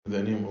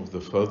In the name of the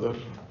Father,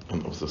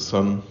 and of the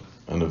Son,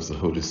 and of the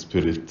Holy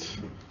Spirit,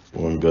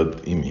 one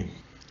God, Amen.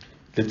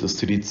 Let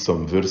us read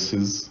some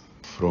verses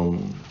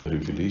from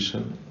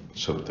Revelation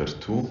chapter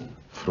 2,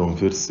 from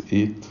verse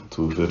 8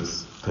 to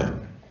verse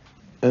 10.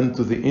 And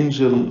to the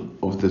angel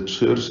of the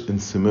church in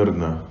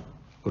Smyrna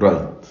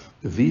write,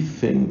 these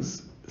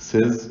things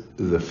says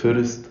the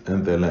first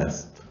and the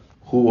last,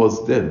 who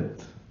was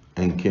dead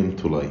and came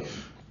to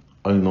life.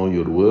 I know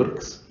your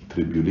works,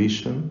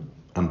 tribulation,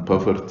 and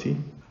poverty,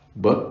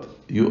 but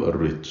you are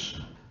rich,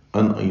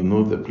 and I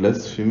know the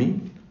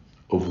blasphemy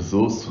of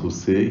those who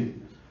say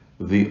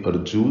they are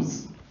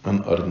Jews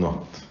and are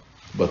not,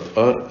 but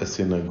are a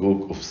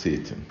synagogue of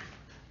Satan.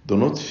 Do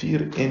not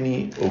fear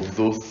any of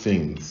those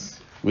things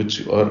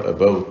which you are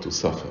about to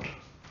suffer.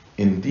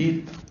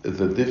 Indeed,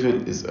 the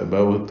devil is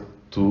about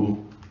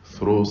to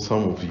throw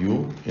some of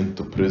you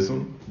into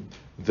prison,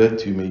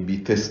 that you may be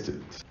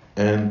tested,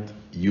 and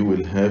you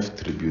will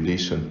have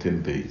tribulation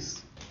 10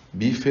 days.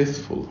 Be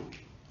faithful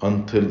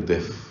until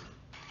death,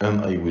 and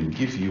I will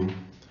give you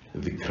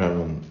the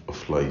crown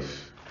of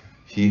life.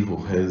 He who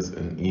has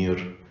an ear,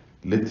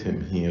 let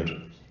him hear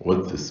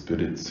what the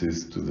Spirit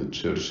says to the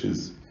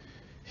churches.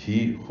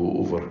 He who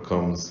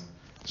overcomes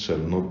shall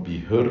not be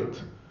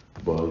hurt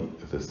by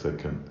the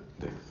second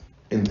death.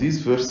 In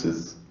these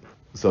verses,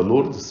 the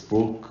Lord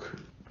spoke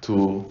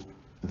to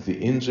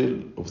the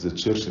angel of the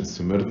church in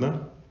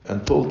Smyrna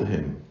and told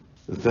him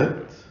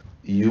that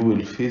you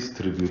will face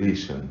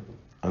tribulation,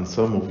 and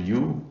some of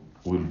you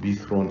will be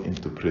thrown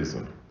into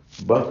prison.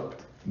 But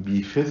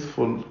be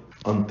faithful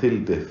until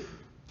death,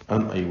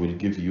 and I will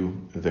give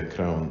you the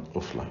crown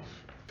of life.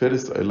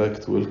 First, I'd like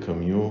to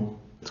welcome you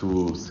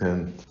to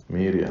St.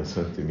 Mary and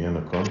St.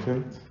 Emiana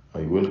Convent.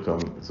 I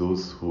welcome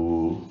those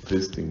who are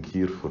visiting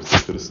here for the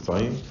first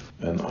time,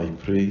 and I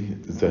pray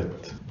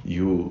that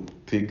you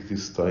take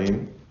this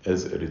time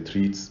as a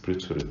retreat,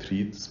 spiritual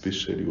retreat,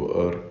 especially you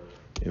are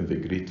in the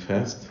Great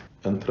Fast,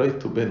 and try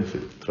to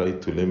benefit, try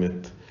to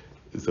limit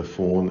the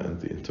phone and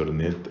the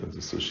internet and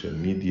the social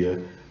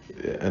media.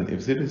 And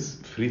if there is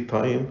free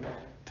time,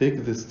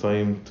 take this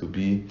time to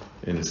be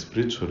in a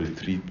spiritual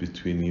retreat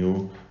between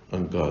you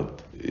and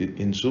God.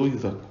 Enjoy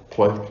the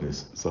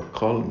quietness, the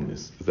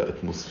calmness, the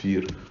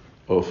atmosphere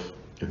of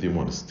the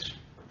monastery.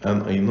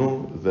 And I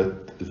know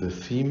that the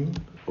theme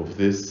of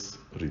this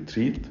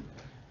retreat,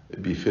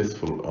 be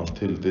faithful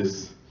until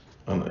this,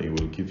 and I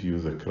will give you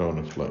the crown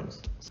of life.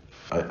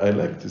 I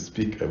like to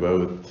speak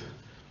about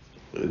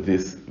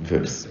this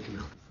verse.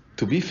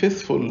 To be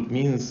faithful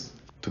means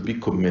to be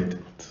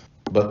committed.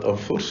 But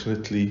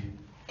unfortunately,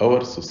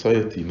 our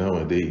society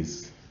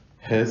nowadays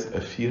has a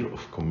fear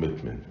of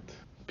commitment.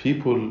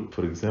 People,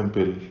 for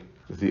example,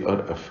 they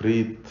are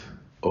afraid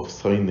of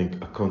signing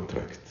a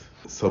contract.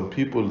 Some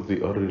people, they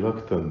are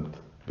reluctant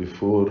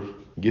before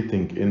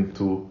getting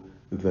into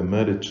the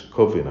marriage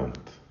covenant.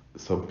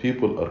 Some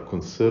people are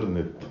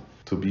concerned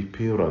to be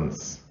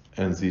parents,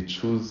 and they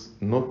choose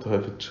not to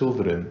have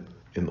children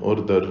in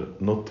order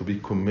not to be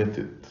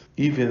committed.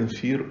 Even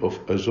fear of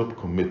a job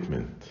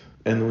commitment.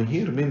 And we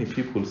hear many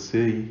people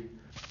say,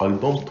 I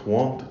don't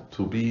want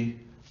to be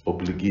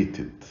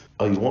obligated.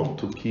 I want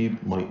to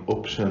keep my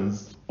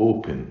options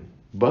open.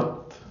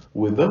 But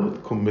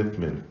without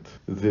commitment,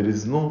 there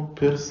is no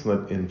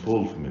personal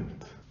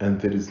involvement, and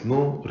there is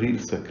no real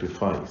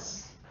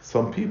sacrifice.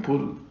 Some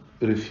people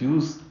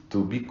refuse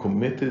to be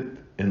committed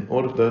in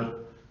order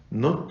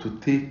not to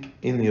take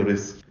any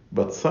risk.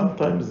 But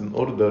sometimes in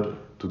order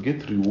to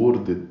get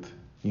rewarded,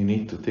 you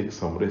need to take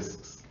some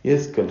risks.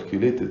 Yes,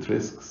 calculated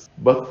risks.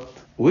 But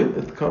when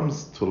it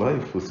comes to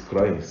life with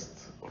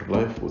Christ or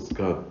life with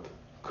God,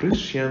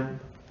 Christian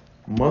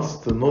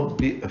must not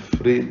be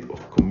afraid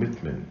of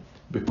commitment.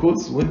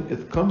 Because when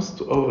it comes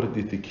to our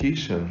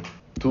dedication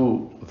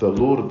to the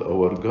Lord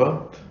our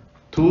God,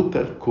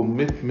 total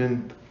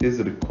commitment is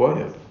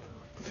required.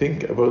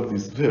 Think about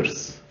this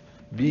verse.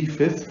 Be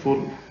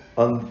faithful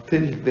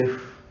until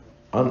death,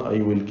 and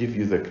I will give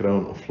you the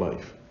crown of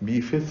life. Be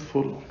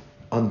faithful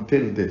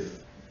until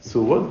death.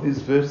 So what this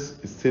verse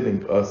is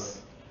telling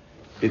us,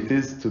 it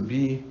is to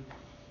be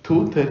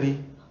totally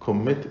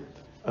committed.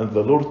 And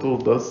the Lord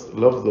told us,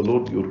 love the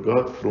Lord your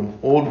God from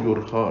all your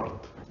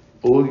heart,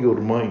 all your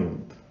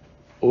mind,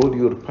 all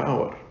your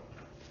power.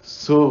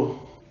 So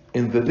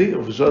in the day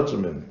of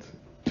judgment,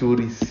 to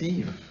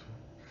receive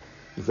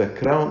the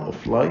crown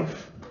of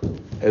life,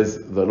 as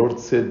the Lord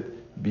said,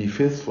 be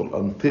faithful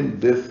until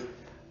death,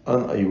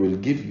 and I will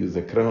give you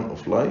the crown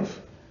of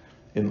life.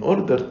 In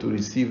order to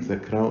receive the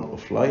crown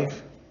of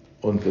life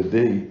on the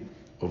day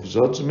of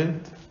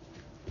judgment,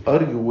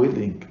 are you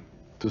willing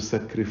to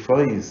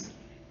sacrifice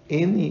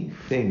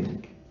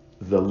anything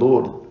the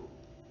Lord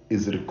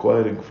is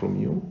requiring from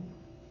you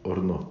or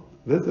not?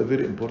 That's a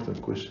very important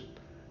question.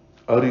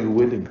 Are you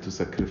willing to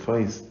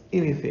sacrifice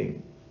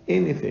anything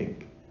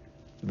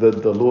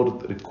that the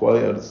Lord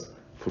requires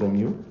from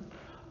you?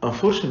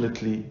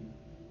 Unfortunately,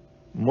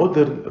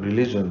 modern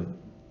religion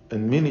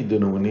and many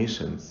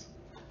denominations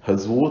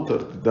has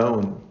watered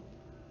down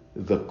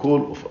the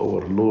call of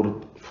our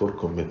Lord for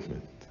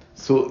commitment.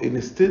 So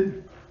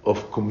instead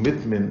of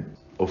commitment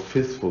of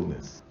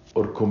faithfulness,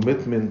 or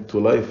commitment to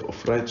life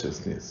of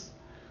righteousness,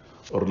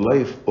 or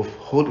life of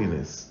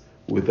holiness,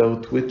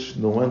 without which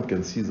no one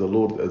can see the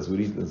Lord, as we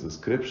read in the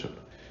scripture.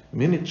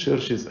 Many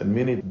churches and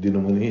many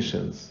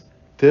denominations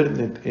turn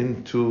it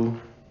into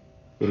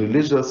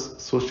religious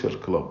social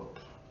club.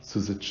 So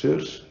the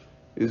church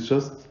is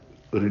just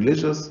a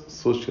religious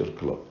social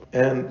club.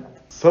 And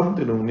some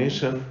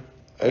denominations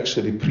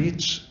actually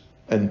preach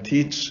and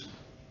teach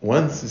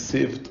once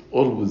saved,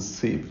 always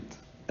saved.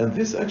 And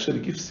this actually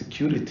gives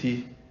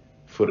security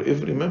for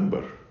every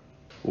member.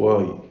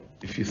 Why?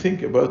 If you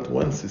think about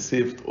once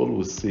saved,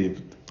 always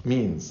saved,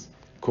 means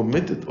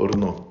committed or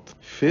not,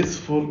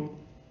 faithful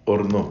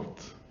or not,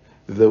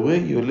 the way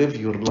you live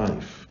your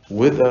life,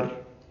 whether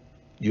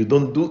you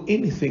don't do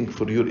anything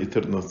for your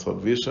eternal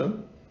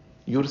salvation,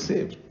 you're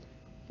saved.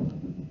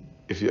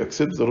 If you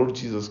accept the Lord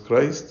Jesus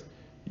Christ,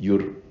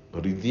 your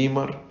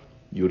Redeemer,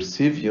 your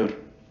Savior,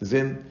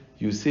 then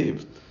you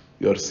saved.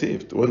 You are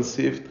saved. Once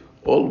saved,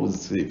 always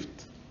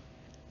saved.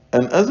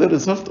 And as a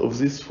result of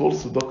this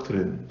false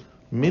doctrine,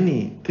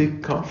 many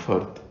take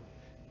comfort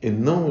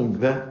in knowing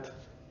that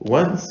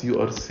once you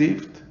are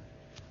saved,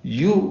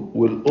 you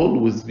will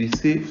always be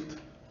saved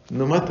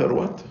no matter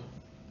what.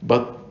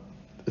 But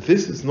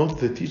this is not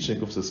the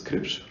teaching of the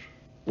scripture.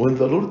 When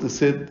the Lord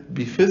said,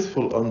 "Be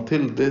faithful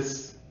until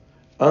death,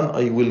 and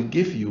I will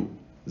give you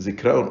the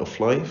crown of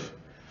life,"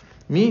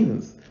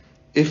 means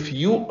if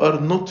you are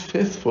not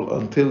faithful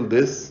until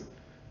death,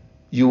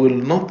 you will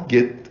not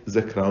get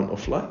the crown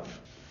of life.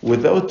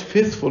 Without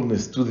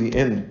faithfulness to the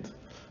end,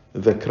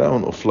 the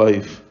crown of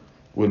life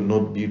will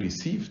not be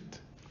received.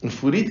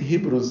 If we read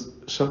Hebrews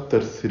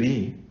chapter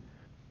 3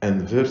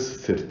 and verse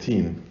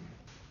 13,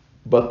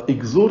 "But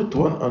exhort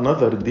one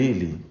another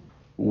daily,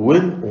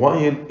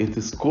 while it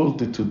is called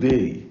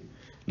today,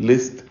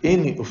 lest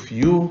any of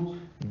you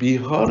be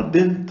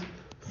hardened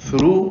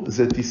through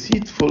the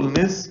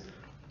deceitfulness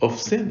of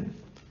sin."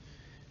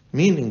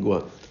 Meaning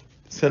what?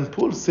 St.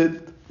 Paul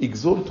said,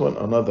 exhort one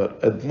another,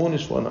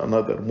 admonish one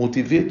another,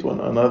 motivate one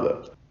another.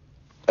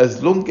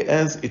 As long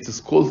as it is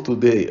called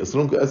today, as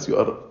long as you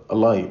are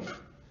alive,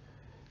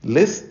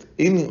 lest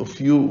any of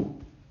you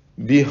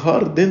be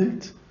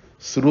hardened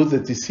through the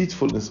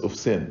deceitfulness of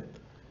sin,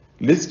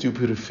 lest you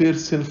prefer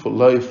sinful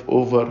life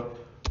over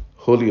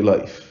holy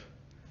life.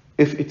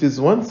 If it is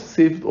once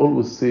saved,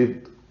 always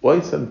saved,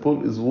 why St.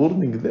 Paul is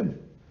warning them?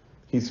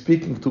 He's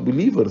speaking to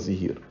believers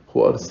here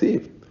who are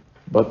saved,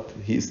 but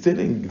he is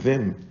telling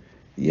them,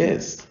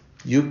 yes,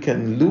 you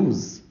can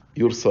lose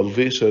your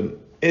salvation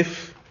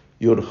if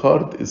your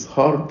heart is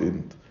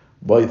hardened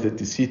by the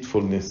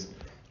deceitfulness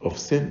of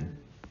sin.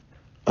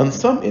 And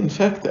some, in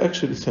fact,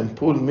 actually St.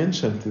 Paul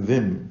mentioned to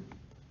them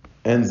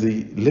and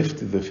they left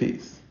the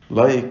faith.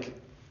 Like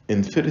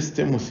in 1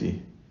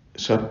 Timothy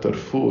chapter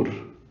 4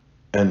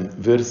 and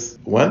verse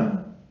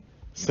 1,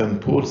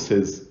 St. Paul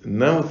says,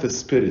 "Now the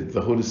Spirit,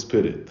 the Holy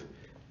Spirit,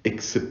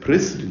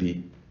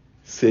 expressly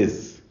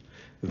says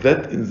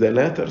that in the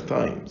latter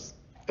times,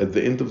 at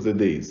the end of the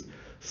days,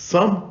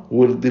 some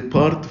will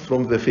depart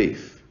from the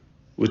faith,"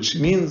 which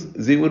means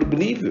they were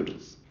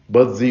believers,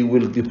 but they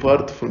will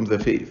depart from the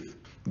faith,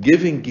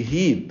 giving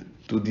heed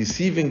to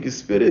deceiving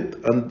spirit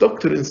and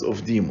doctrines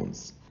of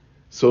demons.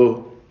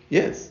 So,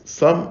 yes,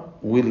 some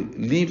will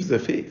leave the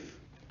faith.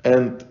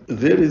 And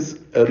there is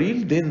a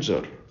real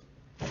danger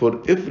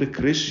for every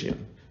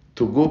Christian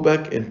to go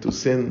back into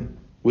sin,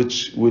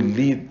 which will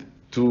lead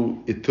to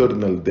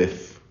eternal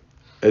death.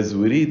 As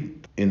we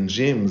read in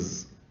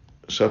James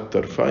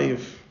chapter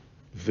 5,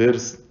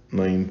 verse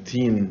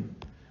 19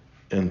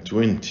 and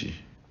 20.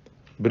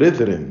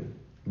 Brethren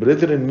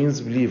means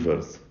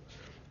believers,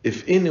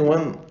 if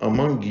anyone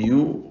among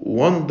you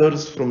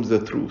wanders from the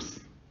truth,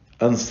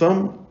 and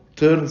some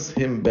turns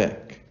him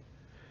back,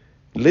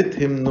 let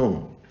him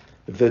know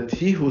that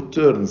he who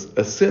turns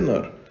a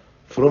sinner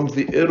from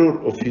the error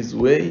of his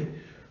way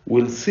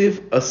will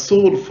save a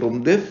soul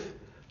from death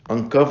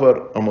and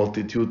cover a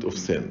multitude of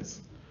sins.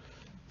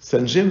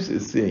 St. James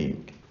is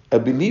saying, a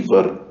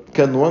believer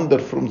can wander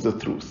from the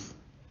truth.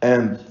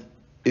 And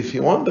if he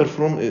wanders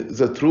from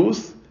the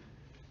truth,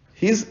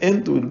 his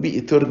end will be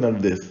eternal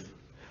death.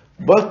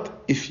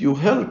 But if you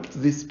help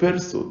this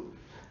person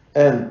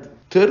and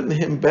turn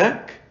him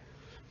back,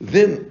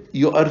 then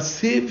you are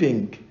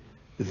saving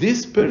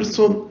this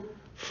person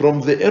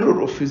from the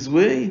error of his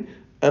way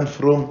and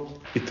from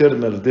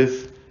eternal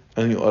death,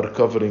 and you are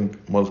covering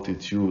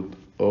multitude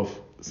of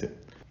sin.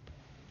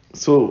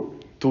 So,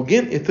 to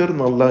gain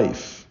eternal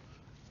life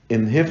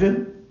in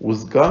heaven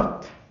with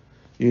God,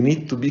 you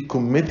need to be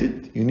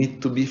committed, you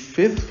need to be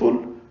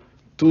faithful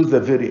to the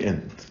very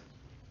end.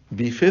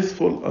 Be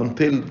faithful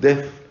until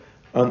death,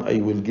 and I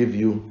will give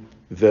you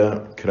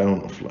the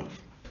crown of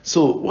life.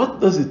 So,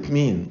 what does it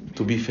mean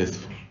to be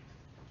faithful?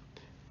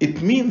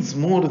 It means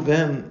more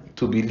than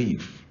to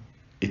believe.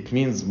 It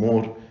means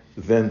more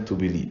than to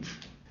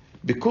believe.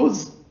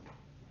 Because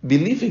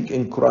believing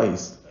in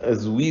Christ,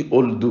 as we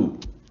all do,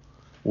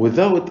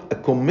 without a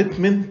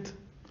commitment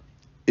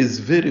is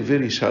very,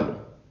 very shallow.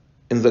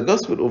 In the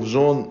Gospel of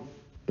John,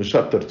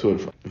 chapter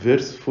 12,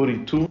 verse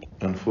 42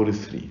 and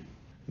 43.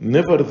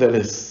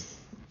 Nevertheless,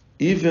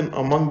 even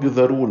among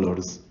the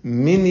rulers,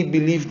 many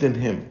believed in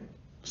him.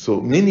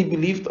 So many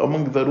believed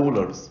among the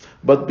rulers,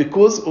 but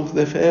because of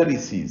the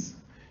Pharisees,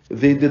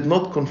 they did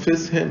not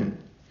confess him.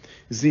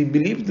 They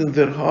believed in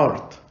their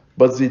heart,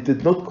 but they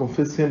did not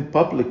confess him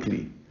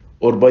publicly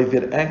or by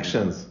their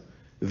actions.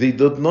 They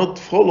did not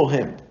follow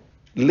him,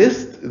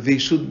 lest they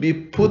should be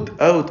put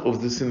out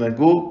of the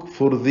synagogue,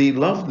 for they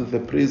loved the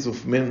praise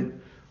of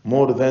men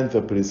more than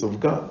the praise of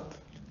God.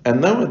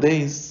 And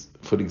nowadays,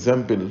 for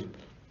example,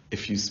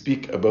 if you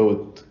speak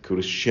about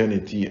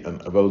Christianity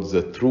and about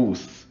the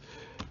truth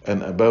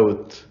and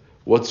about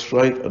what's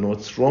right and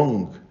what's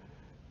wrong,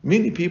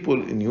 many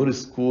people in your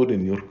school,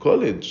 in your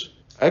college,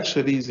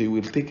 actually they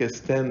will take a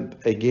stand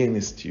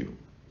against you.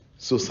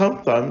 So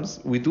sometimes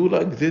we do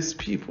like these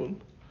people.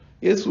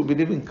 Yes, we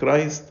believe in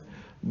Christ,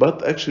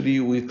 but actually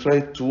we try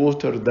to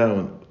water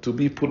down, to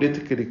be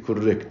politically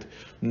correct,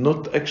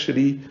 not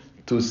actually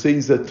to say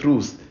the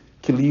truth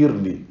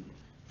clearly.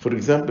 For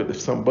example, if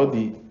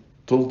somebody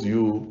told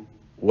you,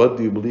 what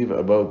do you believe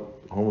about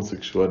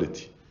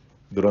homosexuality,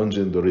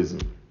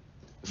 transgenderism?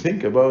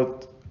 Think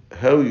about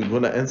how you're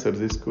going to answer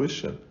this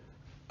question.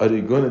 Are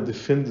you going to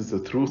defend the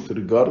truth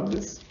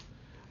regardless?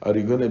 Are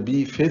you going to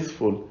be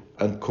faithful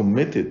and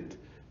committed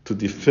to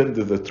defend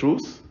the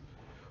truth?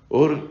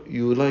 Or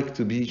you like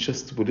to be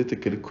just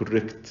politically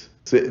correct?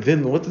 So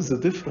then what is the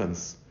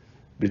difference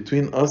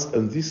between us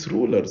and these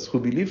rulers who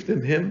believed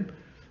in him,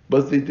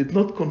 but they did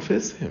not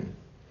confess him?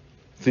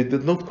 They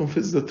did not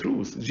confess the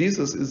truth.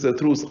 Jesus is the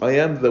truth. I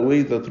am the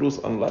way, the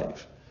truth, and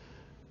life.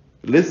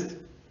 Lest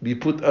be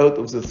put out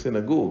of the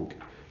synagogue.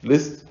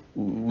 Lest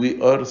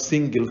we are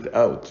singled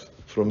out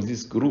from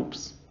these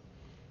groups.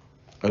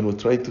 And we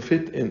try to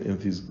fit in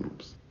these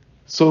groups.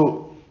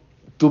 So,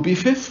 to be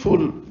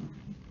faithful,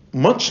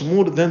 much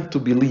more than to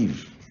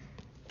believe.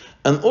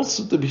 And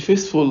also to be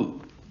faithful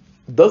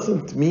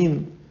doesn't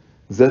mean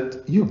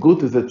that you go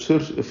to the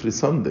church every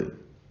Sunday.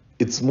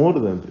 It's more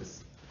than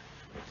this.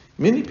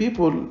 Many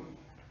people,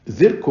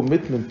 their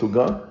commitment to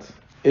God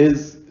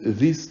is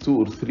these 2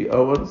 or 3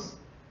 hours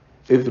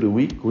every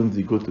week when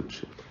they go to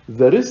church.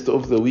 The rest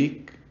of the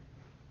week,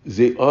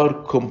 they are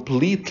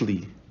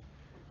completely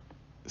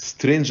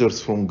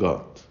strangers from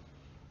God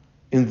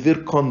in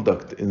their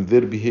conduct, in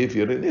their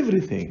behavior, in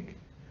everything.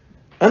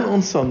 And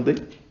on Sunday,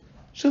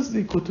 just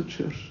they go to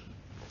church.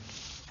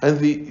 And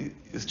the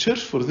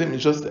church for them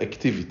is just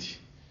activity.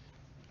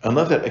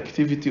 Another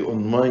activity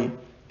on my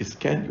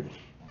schedule.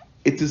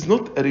 It is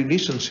not a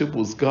relationship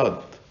with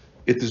God.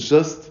 It is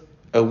just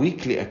a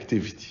weekly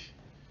activity.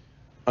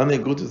 And I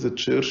go to the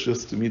church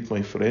just to meet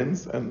my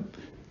friends, and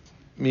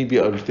maybe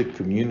I will take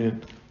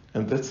communion,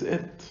 and that's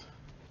it.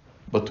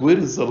 But where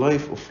is the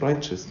life of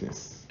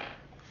righteousness?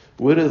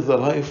 Where is the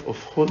life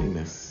of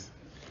holiness?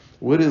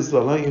 Where is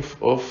the life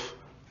of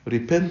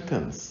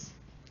repentance?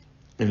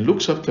 In Luke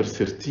chapter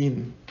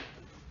 13,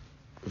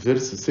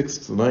 verses 6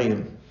 to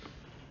 9,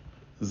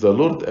 the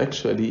Lord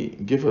actually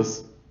gave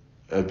us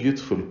a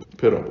beautiful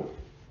parable.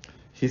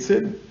 He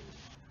said,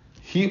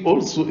 he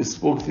also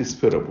spoke this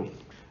parable.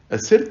 A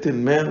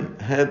certain man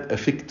had a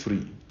fig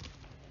tree.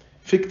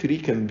 Fig tree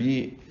can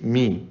be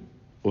me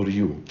or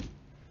you.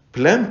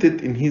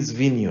 Planted in his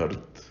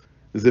vineyard.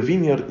 The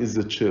vineyard is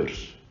the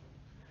church.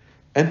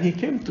 And he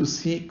came to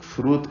seek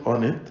fruit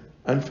on it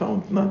and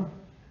found none.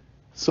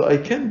 So I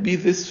can be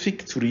this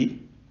fig tree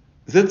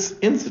that's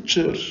in the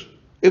church,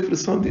 every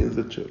Sunday in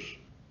the church.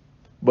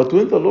 But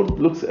when the Lord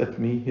looks at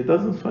me, he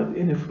doesn't find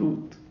any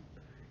fruit.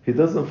 He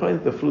doesn't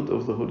find the fruit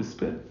of the Holy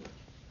Spirit.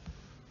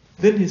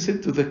 Then he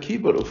said to the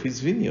keeper of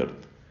his vineyard,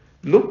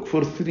 look,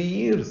 for 3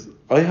 years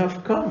I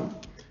have come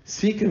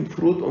seeking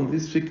fruit on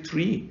this fig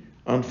tree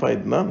and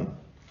find none.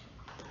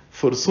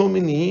 For so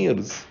many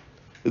years,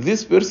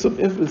 this person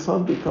every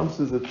Sunday comes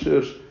to the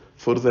church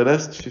for the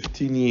last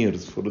 15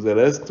 years, for the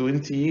last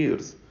 20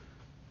 years,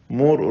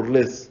 more or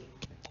less.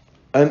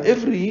 And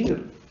every year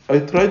I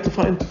try to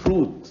find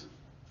fruit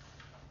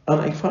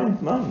and I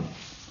find none.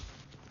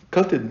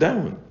 Cut it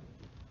down.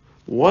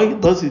 Why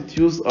does it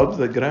use up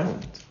the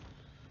ground?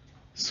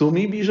 So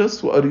maybe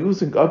just we are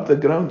using up the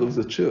ground of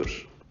the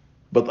church.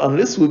 But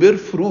unless we bear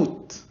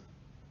fruit,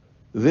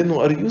 then we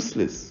are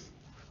useless,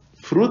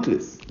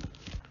 fruitless.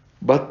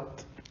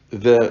 But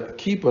the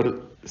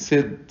keeper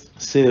said,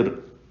 sir,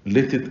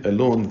 let it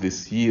alone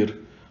this year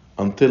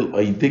until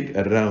I dig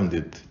around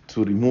it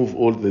to remove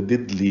all the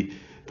deadly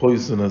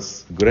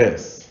poisonous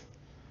grass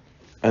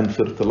and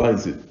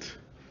fertilize it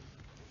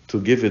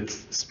to give it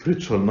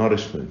spiritual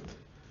nourishment.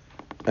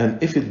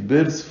 And if it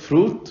bears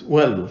fruit,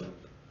 well,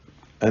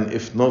 and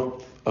if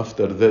not,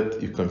 after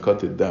that you can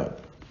cut it down.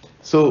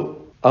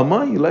 So am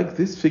I like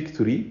this fig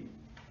tree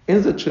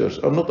in the church?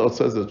 I'm not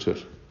outside the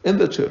church, in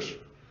the church.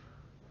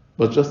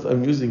 But just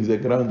I'm using the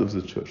ground of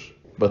the church,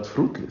 but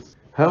fruitless.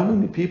 How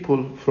many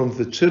people from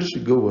the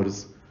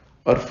churchgoers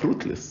are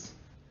fruitless?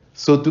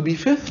 So to be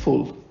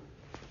faithful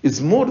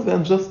is more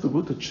than just to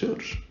go to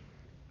church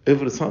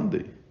every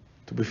Sunday.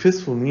 To be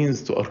faithful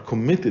means to are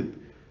committed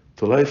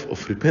to a life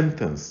of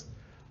repentance,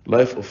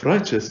 life of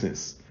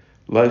righteousness,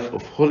 life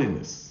of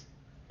holiness.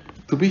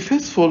 To be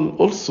faithful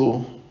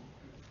also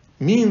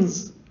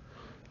means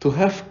to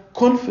have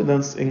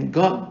confidence in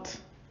God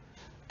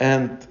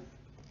and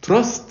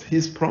trust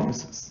His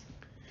promises.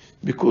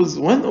 Because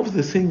one of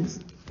the things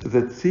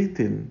that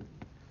Satan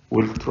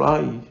will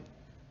try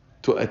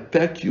to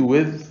attack you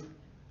with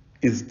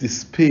is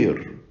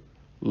despair,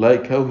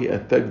 like how he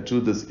attacked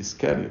Judas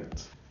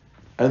Iscariot,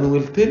 and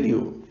will tell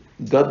you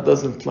God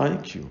doesn't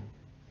like you,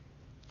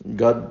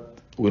 God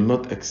will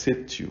not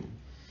accept you,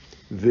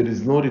 there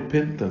is no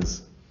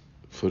repentance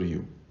for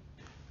you.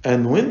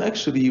 And when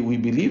actually we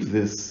believe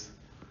this,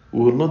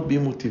 we will not be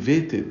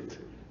motivated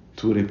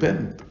to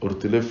repent or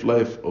to live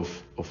life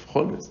of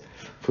holiness.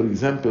 For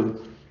example,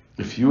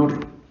 if you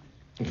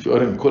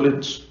are in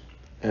college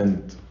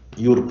and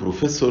your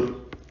professor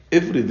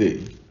every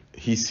day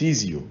he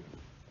sees you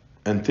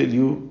and tell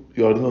you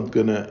you are not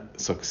gonna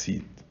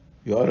succeed,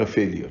 you are a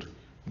failure,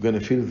 you're gonna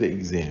fail the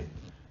exam,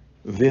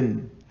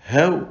 then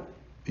how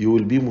you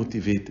will be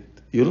motivated?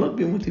 You will not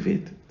be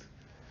motivated.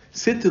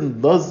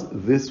 Satan does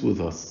this with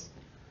us.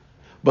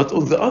 But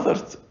on the other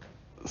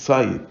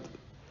side,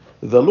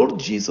 the Lord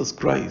Jesus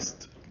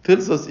Christ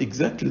tells us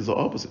exactly the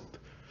opposite.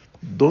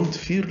 Don't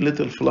fear,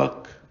 little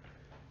flock.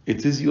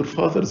 It is your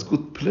Father's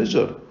good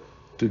pleasure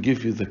to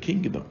give you the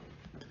kingdom.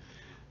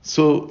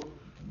 So,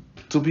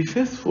 to be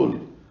faithful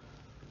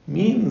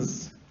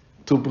means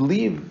to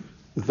believe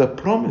the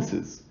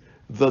promises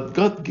that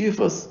God gave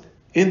us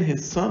in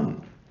His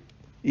Son.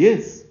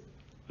 Yes,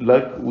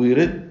 like we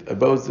read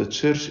about the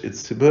church at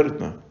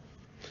Smyrna,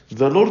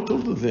 the Lord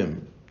told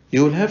them,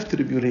 you will have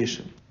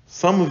tribulation.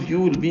 Some of you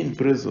will be in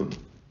prison.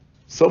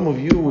 Some of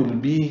you will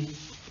be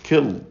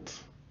killed.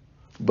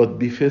 But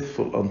be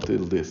faithful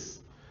until this,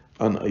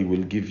 and I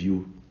will give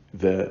you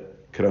the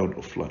crown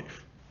of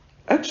life.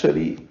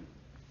 Actually,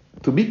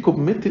 to be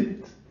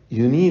committed,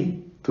 you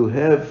need to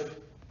have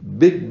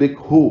big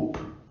hope.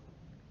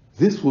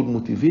 This will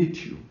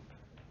motivate you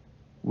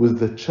with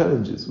the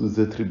challenges, with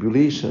the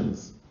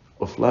tribulations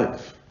of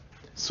life.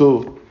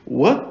 So,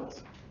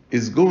 what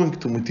is going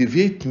to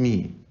motivate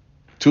me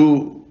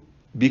to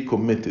be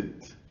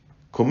committed?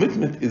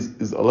 Commitment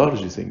is a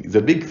large thing, it's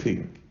a big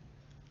thing.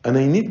 And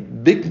I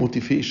need big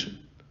motivation.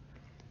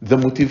 The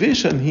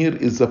motivation here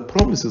is the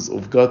promises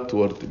of God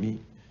toward me.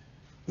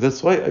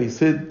 That's why I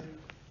said,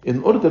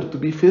 in order to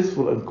be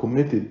faithful and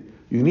committed,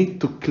 you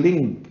need to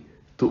cling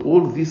to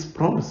all these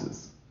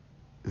promises.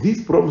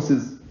 These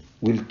promises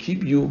will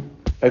keep you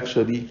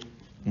actually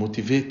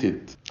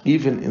motivated,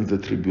 even in the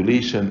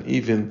tribulation,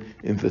 even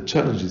in the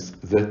challenges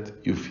that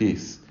you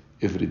face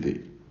every day.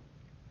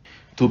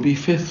 To be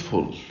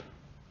faithful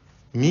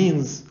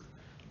means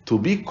to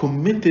be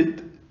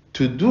committed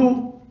to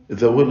do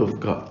the will of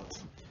God.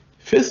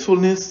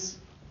 Faithfulness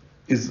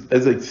is,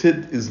 as I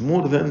said, is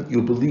more than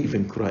you believe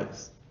in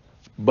Christ,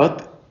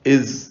 but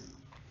is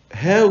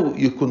how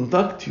you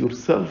conduct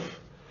yourself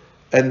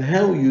and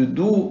how you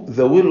do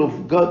the will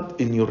of God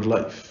in your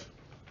life.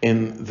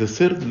 In the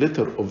third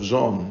letter of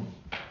John,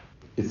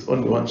 it's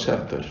only one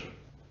chapter,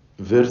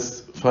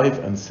 verse 5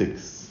 and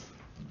 6.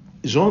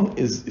 John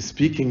is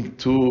speaking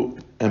to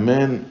a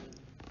man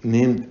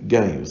named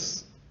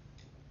Gaius.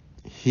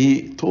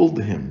 He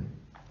told him,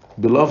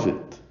 beloved,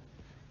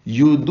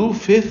 you do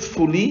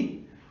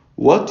faithfully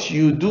what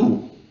you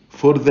do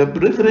for the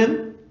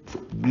brethren,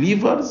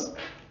 believers.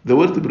 The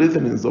word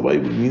brethren in the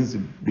Bible means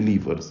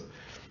believers.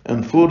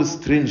 And for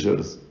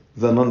strangers,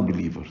 the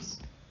non-believers.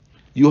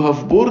 You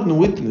have borne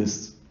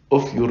witness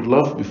of your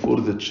love before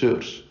the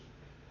church.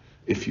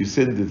 If you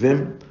send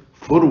them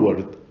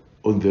forward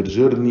on their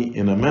journey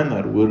in a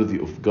manner worthy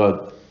of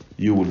God,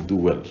 you will do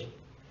well.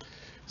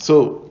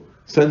 So,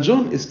 St.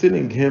 John is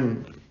telling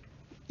him,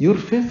 your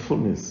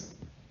faithfulness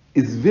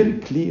is very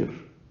clear.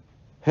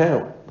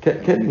 How?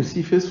 Can you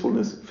see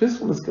faithfulness?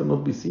 Faithfulness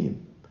cannot be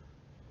seen.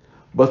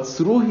 But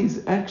through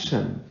his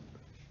action,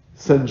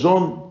 St.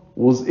 John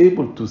was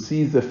able to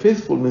see the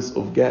faithfulness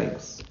of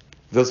Gaius.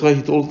 That's why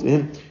he told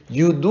him,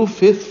 you do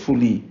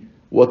faithfully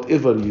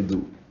whatever you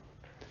do.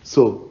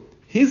 So,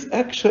 his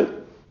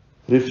action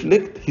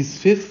reflects his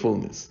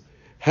faithfulness,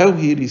 how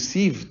he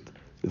received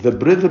the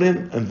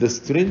brethren and the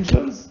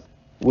strangers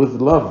with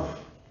love,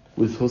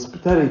 with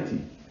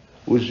hospitality,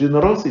 with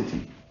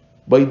generosity,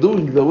 by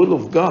doing the will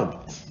of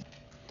God.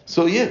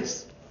 So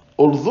yes,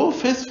 although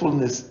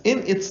faithfulness in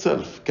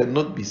itself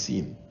cannot be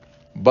seen,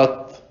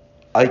 but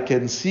I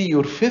can see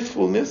your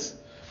faithfulness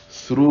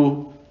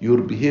through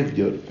your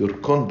behavior, your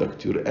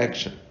conduct, your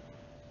action.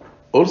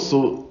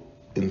 Also,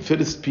 in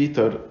 1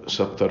 Peter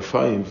chapter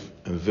 5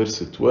 and verse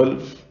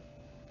 12,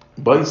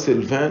 by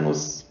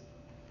Silvanus,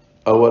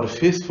 our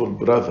faithful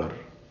brother,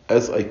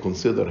 as I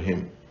consider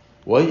him.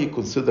 Why he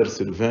considers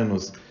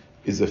Silvanus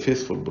is a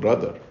faithful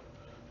brother?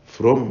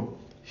 From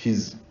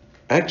his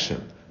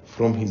action,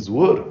 from his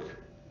work.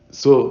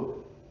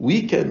 So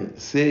we can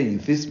say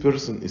this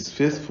person is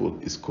faithful,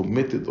 is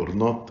committed or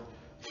not,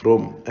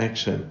 from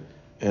action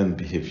and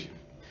behavior.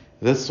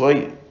 That's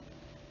why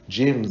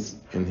James,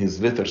 in his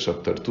letter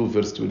chapter 2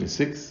 verse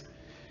 26,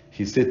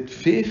 he said,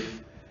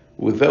 faith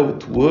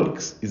without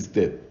works is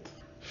dead.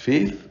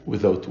 Faith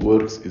without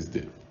works is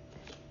dead.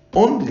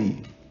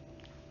 Only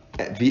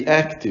the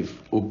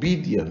active,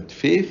 obedient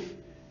faith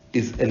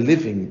is a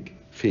living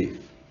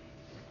faith.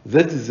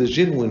 That is a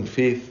genuine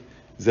faith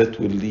that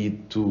will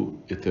lead to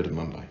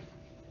eternal life.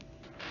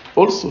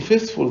 Also,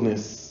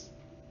 faithfulness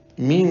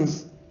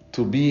means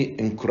to be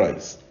in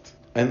Christ.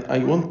 And I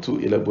want to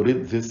elaborate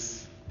on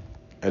this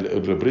a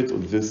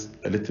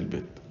little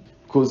bit,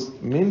 because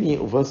many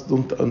of us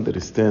don't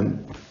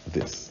understand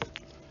this.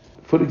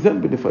 For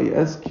example, if I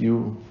ask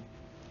you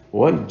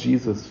why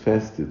Jesus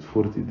fasted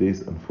 40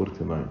 days and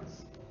 40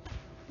 nights,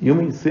 you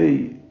may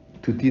say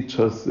to teach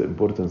us the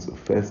importance of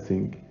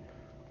fasting,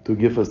 to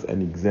give us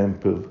an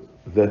example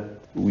that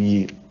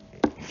we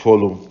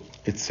follow,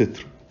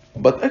 etc.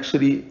 But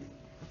actually,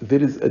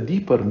 there is a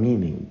deeper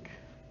meaning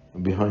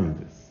behind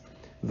this.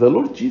 The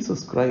Lord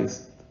Jesus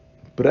Christ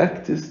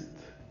practiced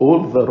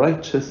all the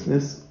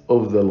righteousness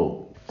of the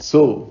law.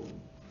 So,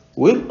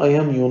 when I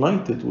am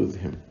united with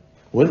Him,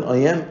 when I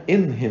am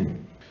in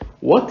Him,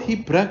 what He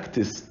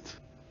practiced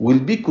will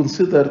be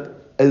considered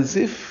as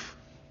if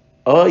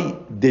I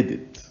did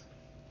it.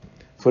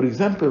 For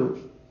example,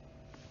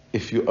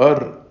 if you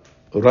are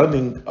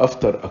running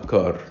after a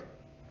car,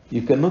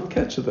 you cannot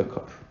catch the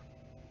car.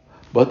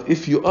 But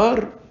if you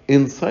are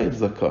inside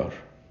the car,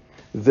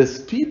 the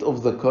speed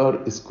of the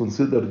car is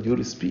considered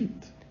your speed.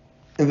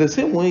 In the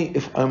same way,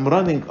 if I'm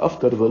running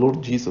after the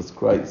Lord Jesus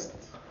Christ,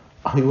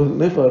 I will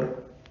never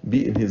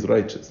be in His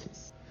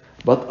righteousness.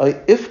 But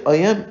if I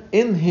am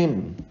in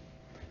Him,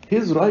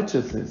 His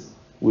righteousness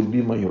will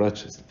be my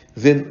righteousness.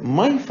 Then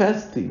my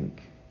fasting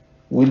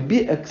will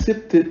be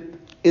accepted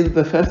in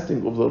the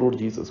fasting of the Lord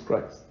Jesus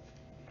Christ.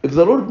 If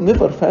the Lord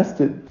never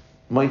fasted,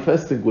 my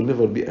fasting will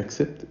never be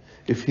accepted.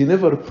 If He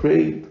never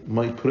prayed,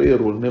 my prayer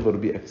will never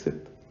be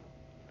accepted.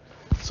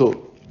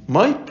 So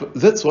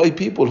that's why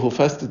people who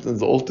fasted in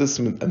the Old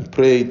Testament and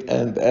prayed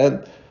and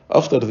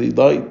after they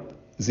died,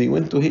 they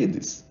went to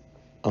Hades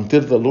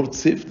until the Lord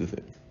saved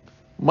them.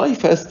 My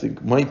fasting,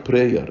 my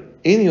prayer,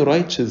 any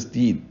righteous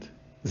deed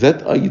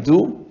that I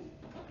do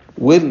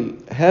will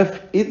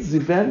have its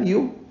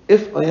value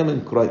if I am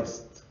in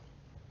Christ.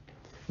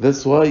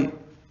 That's why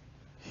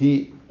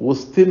He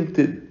was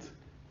tempted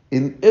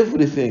in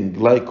everything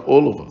like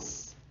all of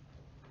us,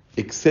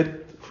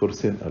 except for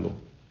sin alone.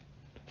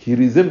 He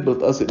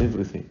resembled us in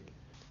everything.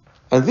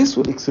 And this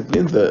will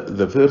explain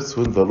the verse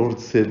when the Lord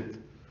said,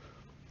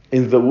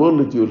 in the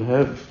world you'll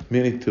have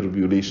many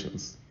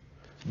tribulations,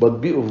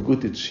 but be of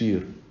good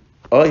cheer.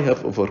 I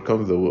have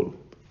overcome the world.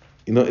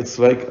 It's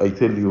like I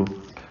tell you,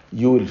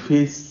 you will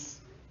face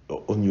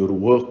on your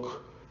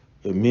work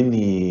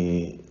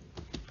many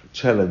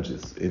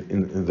challenges.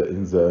 In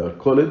the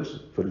college,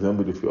 for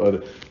example, if you are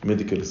in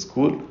medical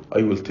school,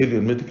 I will tell you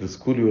in medical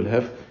school you will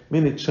have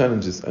many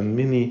challenges and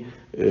many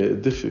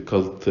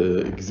difficult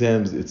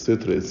exams,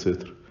 etc.,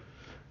 etc.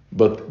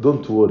 But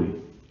don't worry,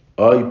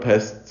 I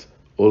passed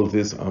all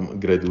this, I'm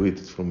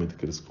graduated from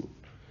medical school.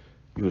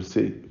 You will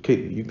say, okay,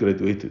 you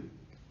graduated.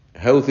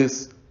 How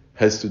this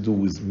has to do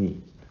with me?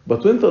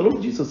 But when the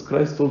Lord Jesus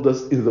Christ told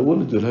us, in the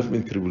world you'll have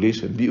many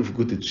tribulation, be of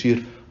good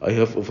cheer, I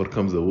have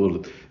overcome the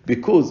world.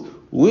 Because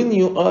when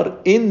you are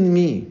in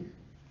me,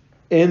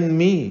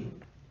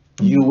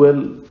 you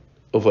will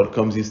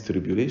overcome this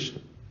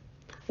tribulation.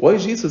 Why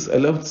Jesus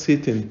allowed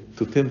Satan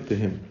to tempt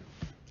Him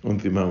on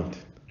the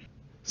mountain?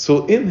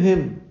 So in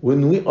Him,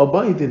 when we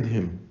abide in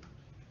Him,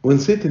 when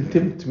Satan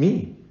tempts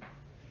me,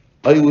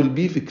 I will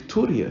be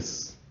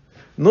victorious.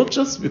 Not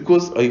just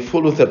because I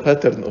follow the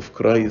pattern of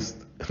Christ.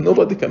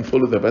 Nobody can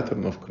follow the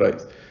pattern of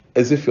Christ.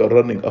 As if you are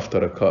running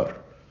after a car.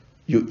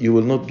 You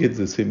will not get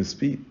the same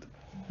speed.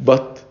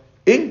 But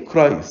in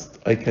Christ,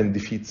 I can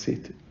defeat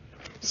Satan.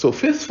 So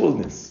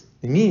faithfulness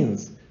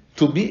means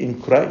to be in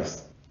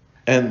Christ.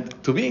 And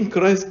to be in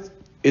Christ,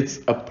 it's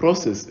a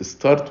process. It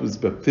starts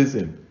with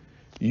baptism.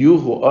 You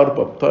who are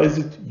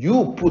baptized,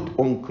 you put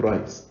on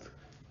Christ.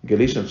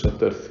 Galatians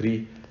chapter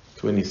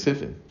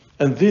 3:27.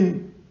 And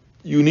then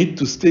you need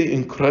to stay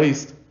in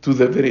Christ to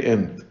the very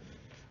end.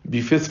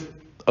 Be faithful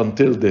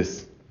until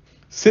death.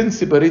 Sin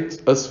separates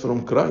us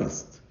from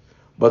Christ.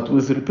 But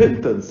with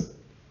repentance,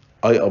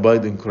 I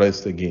abide in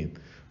Christ again.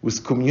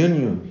 With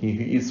communion, He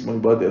who eats my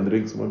body and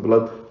drinks my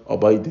blood,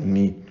 abide in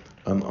me,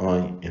 and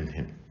I in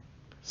Him.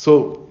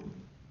 So,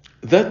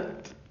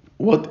 that's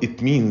what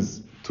it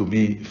means to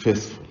be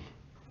faithful.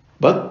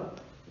 But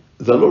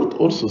the Lord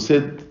also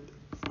said,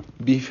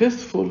 be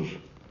faithful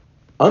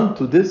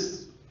unto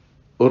death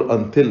or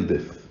until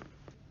death.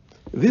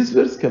 This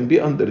verse can be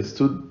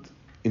understood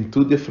in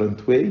two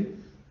different ways,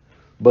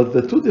 but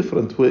the two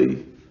different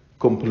ways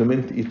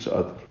complement each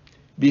other.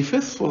 Be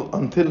faithful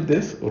until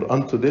death or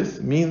unto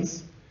death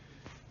means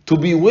to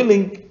be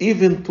willing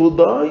even to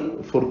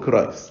die for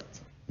Christ.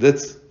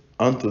 That's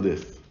unto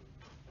death.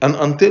 And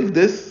until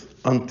death,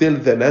 until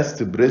the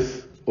last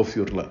breath of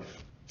your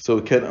life. So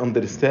you can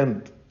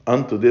understand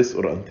unto death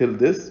or until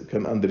death, you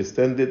can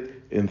understand it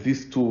in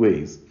these two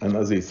ways. And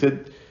as I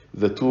said,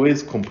 the two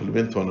ways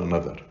complement one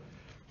another.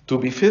 To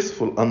be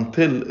faithful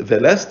until the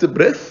last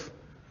breath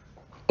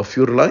of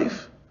your life,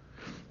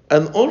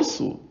 and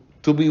also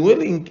to be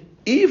willing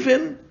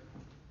even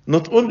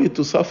not only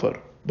to suffer,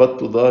 but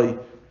to die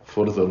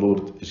for the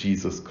Lord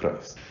Jesus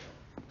Christ.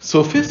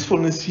 So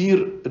faithfulness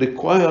here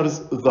requires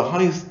the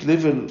highest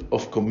level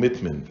of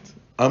commitment.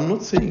 I'm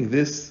not saying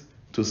this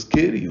to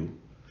scare you,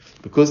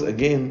 because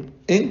again,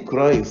 in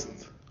Christ,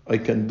 I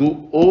can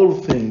do all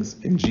things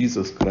in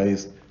Jesus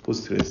Christ who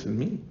strengthens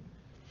me.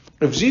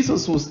 If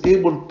Jesus was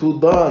able to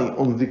die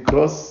on the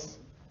cross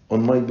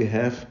on my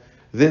behalf,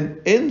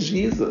 then in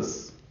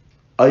Jesus,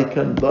 I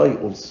can die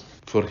also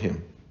for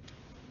him.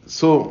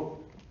 So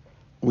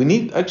we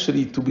need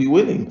actually to be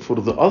willing for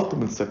the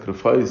ultimate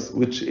sacrifice,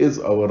 which is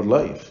our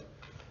life.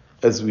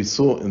 As we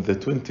saw in the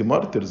 20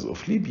 martyrs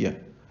of Libya,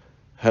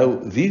 how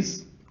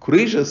these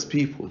courageous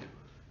people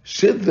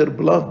shed their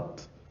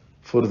blood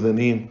for the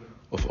name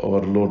of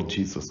our Lord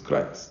Jesus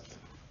Christ.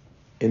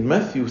 In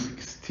Matthew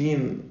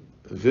 16,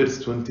 verse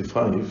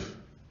 25,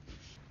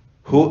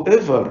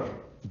 whoever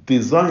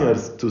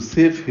desires to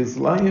save his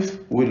life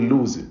will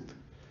lose it,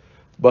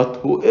 but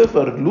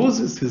whoever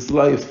loses his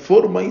life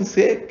for my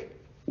sake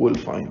will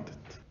find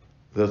it.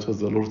 That's what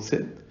the Lord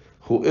said.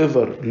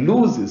 Whoever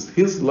loses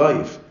his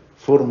life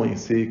for my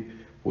sake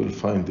will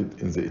find it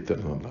in the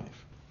eternal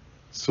life.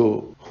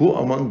 So who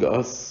among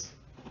us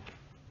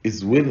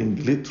is willing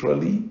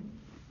literally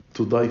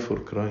to die for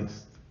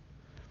Christ?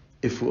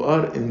 If we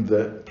are in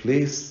the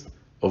place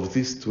of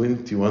these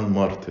 21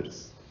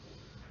 martyrs,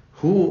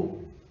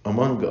 who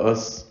among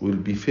us will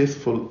be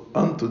faithful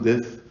unto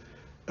death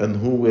and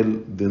who will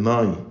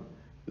deny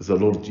the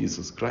Lord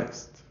Jesus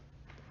Christ?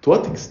 To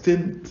what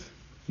extent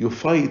you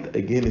fight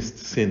against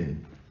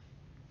sin?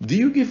 Do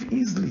you give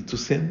easily to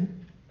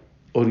sin,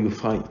 or you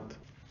fight?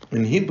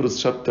 In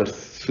Hebrews chapter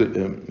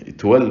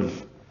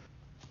 12,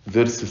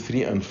 verses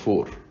 3 and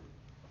 4,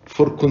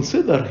 for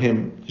consider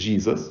him,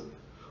 Jesus,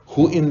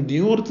 who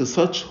endured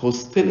such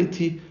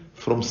hostility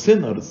from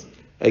sinners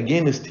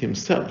against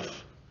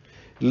himself,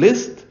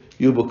 lest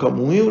you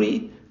become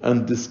weary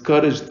and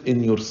discouraged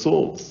in your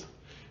souls.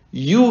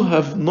 You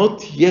have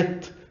not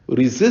yet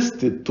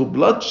resisted to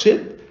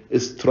bloodshed,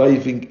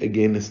 striving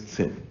against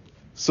sin.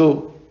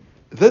 So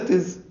that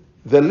is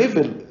the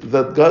level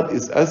that God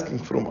is asking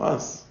from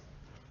us,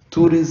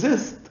 to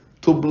resist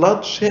to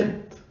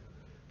bloodshed,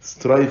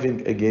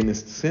 striving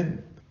against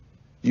sin.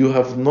 You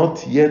have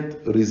not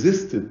yet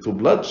resisted to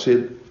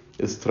bloodshed,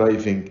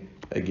 striving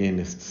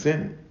against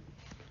sin.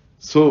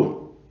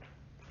 So,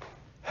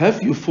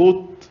 have you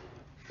fought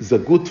the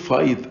good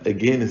fight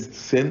against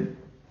sin?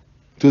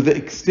 To the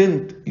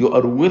extent you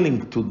are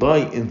willing to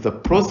die in the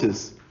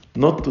process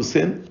not to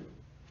sin?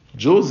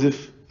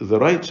 Joseph the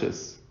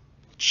righteous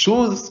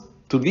chose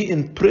to be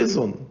in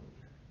prison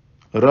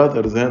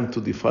rather than to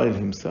defile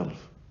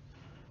himself.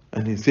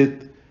 And he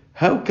said,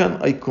 how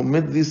can I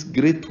commit this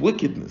great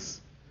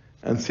wickedness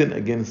and sin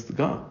against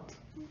God?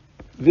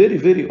 Very,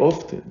 very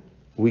often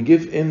we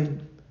give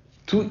in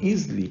too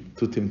easily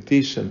to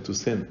temptation to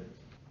sin.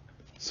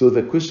 So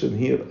the question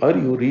here, are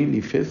you really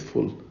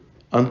faithful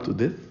unto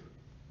death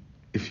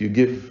if you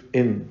give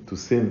in to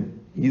sin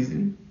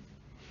easily?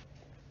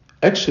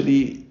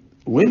 Actually,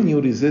 when you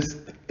resist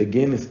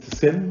against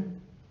sin,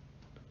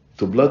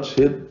 to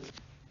bloodshed,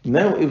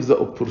 now if the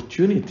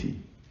opportunity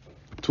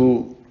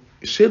to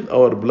shed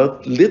our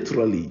blood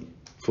literally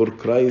for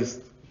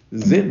Christ,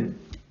 then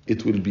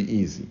it will be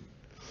easy.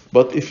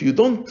 But if you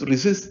don't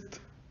resist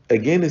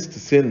against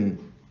sin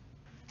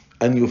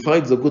and you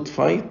fight the good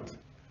fight,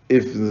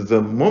 if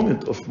the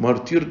moment of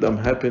martyrdom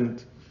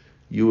happened,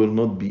 you will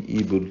not be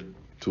able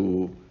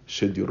to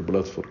shed your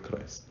blood for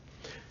Christ.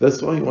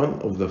 That's why one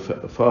of the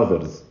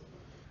fathers,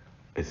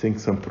 I think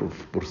St.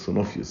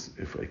 Porsonofius,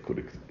 if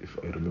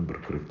I remember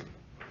correctly,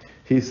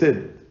 he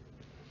said,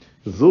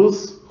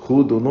 those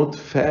who do not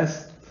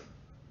fast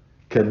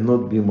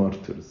cannot be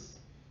martyrs.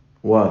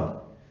 Why?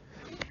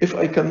 If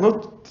I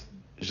cannot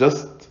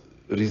just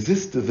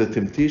resist the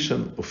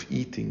temptation of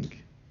eating,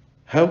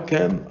 how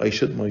can I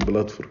shed my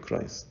blood for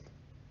Christ?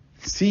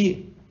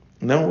 See,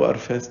 now we are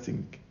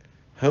fasting.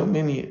 How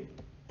many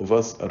of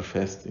us are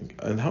fasting?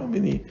 And how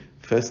many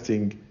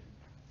fasting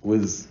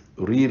with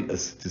real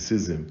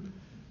asceticism?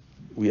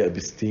 We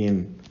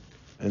abstain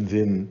and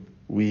then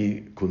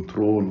we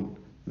control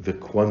the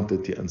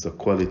quantity and the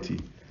quality.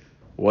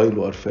 While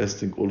we are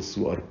fasting,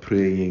 also are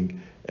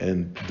praying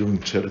and doing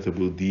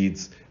charitable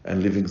deeds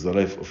and living the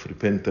life of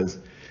repentance.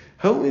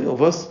 How many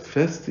of us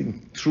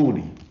fasting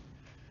truly?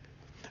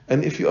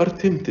 And if you are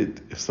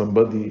tempted, if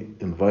somebody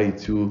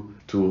invites you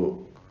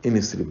to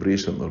any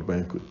celebration or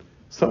banquet,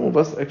 some of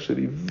us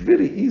actually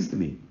very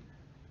easily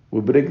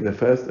will break the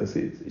fast and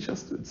say,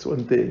 it's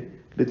one day.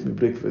 Let me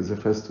break the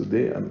fast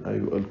today and I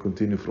will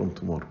continue from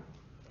tomorrow.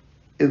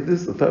 Is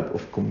this a type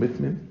of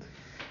commitment?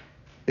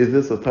 Is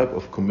this a type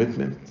of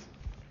commitment?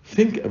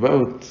 Think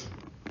about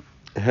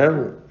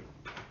how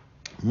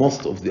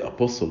most of the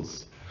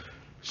apostles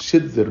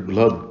shed their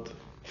blood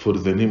for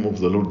the name of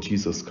the Lord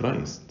Jesus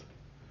Christ.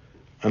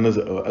 And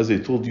as I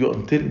told you,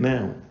 until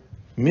now,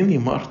 many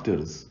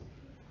martyrs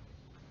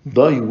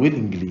die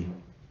willingly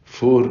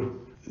for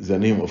the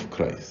name of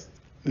Christ.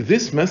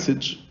 This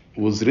message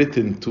was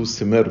written to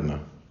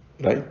Smyrna,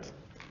 right?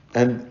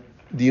 And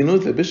do you know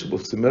the Bishop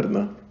of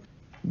Smyrna?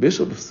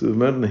 Bishop of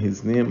Smyrna,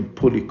 his name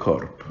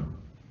Polycarp.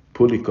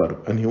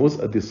 Polycarp, and he was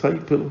a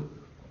disciple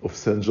of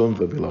St. John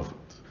the Beloved.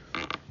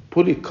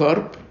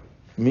 Polycarp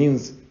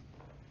means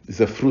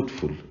the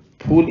fruitful.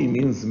 Poly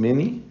means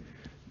many,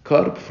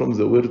 carp from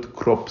the word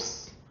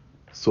crops.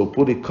 So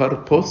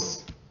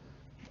Polycarpos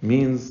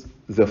means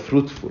the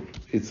fruitful.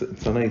 It's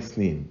a nice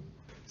name.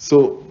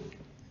 So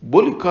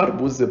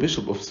Polycarp was the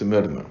bishop of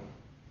Smyrna.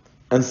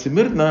 And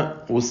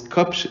Smyrna was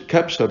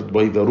captured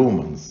by the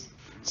Romans.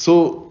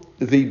 So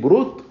they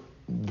brought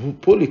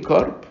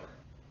Polycarp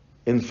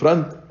in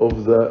front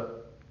of the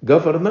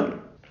governor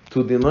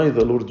to deny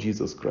the Lord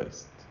Jesus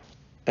Christ.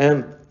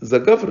 And the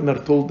governor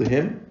told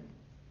him,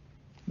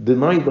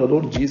 deny the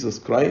Lord Jesus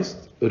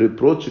Christ,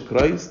 reproach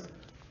Christ,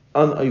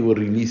 and I will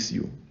release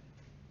you.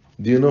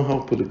 Do you know how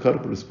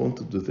Polycarp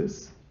responded to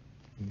this?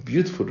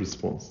 Beautiful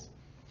response.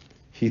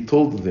 He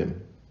told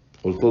them,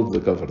 or told the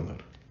governor,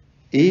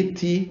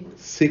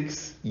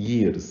 86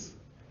 years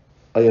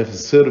I have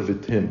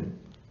served him,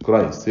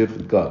 Christ,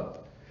 served God,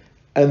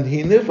 and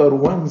he never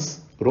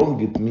once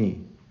wronged me.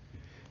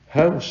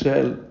 How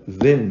shall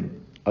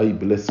then I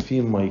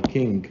blaspheme my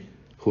king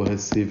who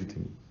has saved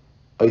me?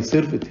 I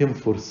served him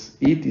for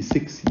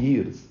 86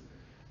 years,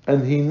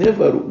 and he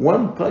never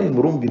one time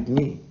wronged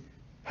me.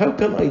 How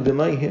can I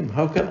deny him?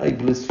 How can I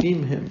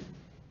blaspheme him,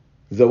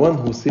 the one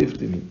who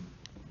saved me?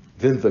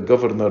 Then the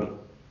governor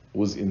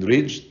was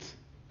enraged,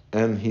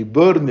 and he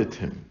burned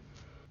him,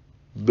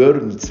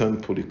 burned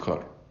Saint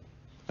Polycarp.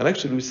 And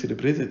actually we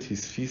celebrated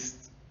his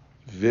feast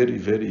very,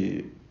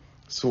 very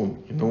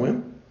soon. You know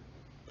when?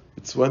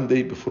 It's one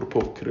day before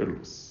Pope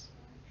Kyrillus.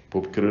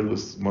 Pope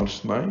Kyrillus,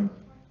 March 9,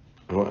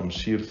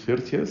 Amshir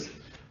 30th,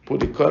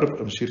 Polycarp,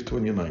 Amshir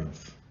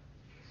 29th.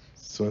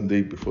 It's one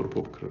day before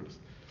Pope Kyrillus.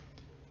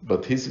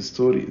 But his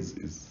story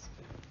is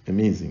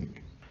amazing.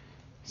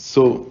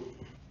 So,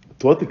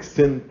 to what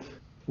extent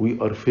we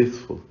are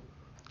faithful?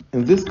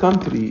 In this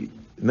country,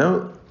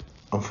 now,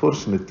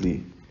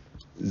 unfortunately,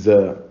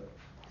 the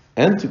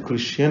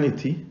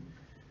anti-Christianity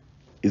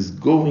is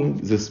going,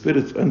 the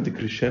spirit of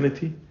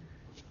anti-Christianity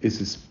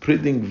is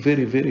spreading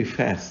very, very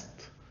fast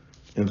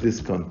in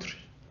this country.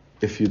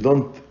 If you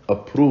don't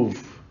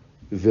approve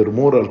their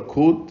moral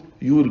code,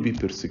 you will be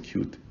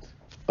persecuted.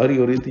 Are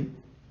you ready?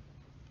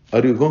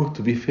 Are you going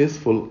to be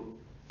faithful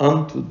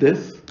unto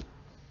death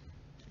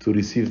to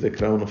receive the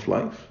crown of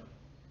life?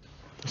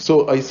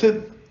 So I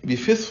said, be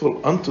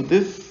faithful unto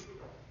death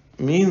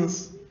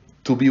means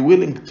to be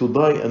willing to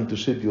die and to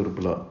shed your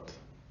blood.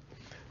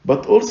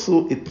 But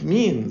also it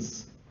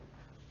means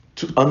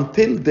to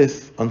until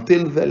death,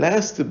 until the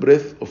last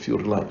breath of your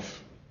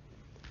life.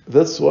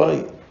 That's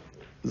why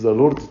the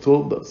Lord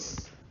told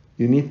us,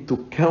 you need to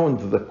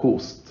count the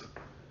cost.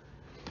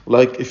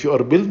 Like if you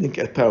are building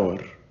a tower,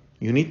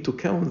 you need to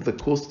count the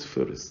cost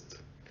first.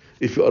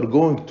 If you are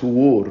going to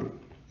war,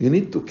 you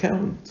need to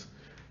count.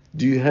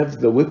 Do you have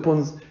the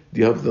weapons? Do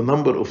you have the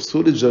number of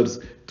soldiers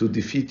to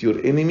defeat your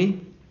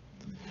enemy?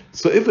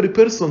 So every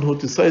person who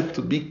decides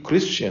to be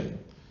Christian,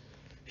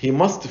 he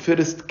must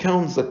first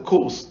count the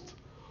cost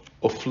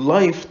of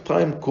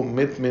lifetime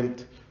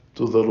commitment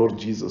to the Lord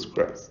Jesus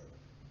Christ.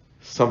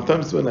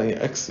 Sometimes when I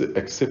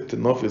accept a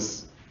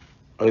novice,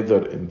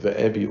 either in the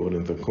abbey or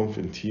in the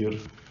convent here,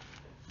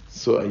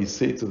 so I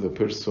say to the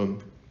person,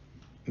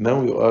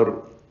 now you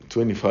are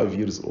 25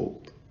 years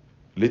old.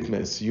 Let me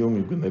assume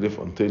you're going to live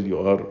until you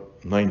are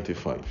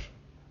 95.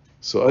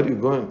 So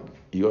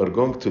you are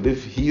going to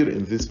live here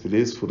in this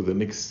place for the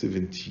next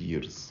 70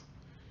 years,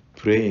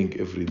 praying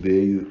every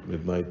day,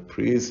 midnight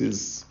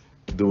praises,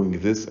 doing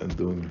this and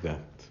doing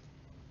that.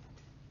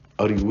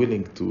 Are you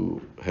willing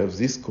to have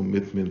this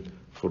commitment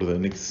for the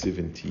next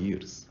 70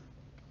 years?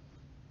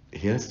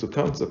 He has to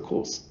count the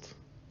cost.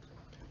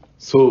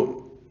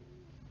 So,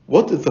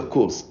 what is the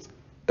cost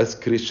as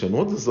Christian?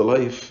 What is the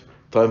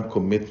lifetime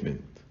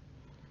commitment?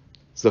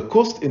 The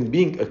cost in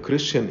being a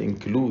Christian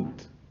include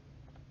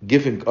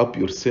giving up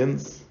your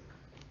sins,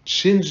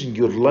 changing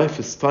your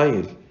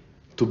lifestyle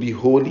to be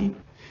holy,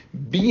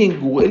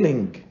 being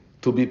willing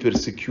to be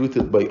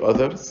persecuted by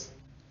others.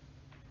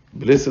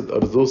 Blessed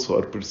are those who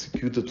are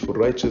persecuted for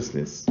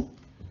righteousness.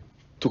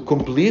 To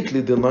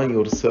completely deny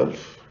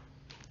yourself,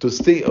 to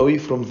stay away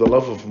from the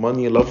love of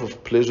money, love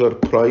of pleasure,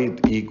 pride,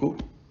 ego.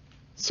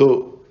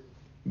 So,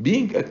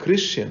 being a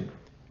Christian,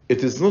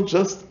 it is not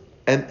just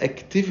an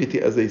activity,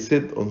 as I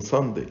said on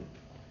Sunday.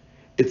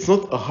 It's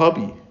not a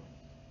hobby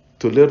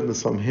to learn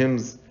some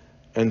hymns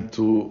and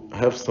to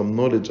have some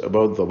knowledge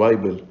about the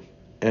Bible,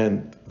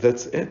 and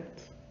that's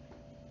it.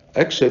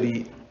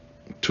 Actually,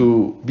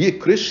 to be a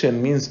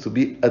Christian means to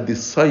be a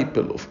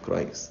disciple of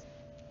Christ,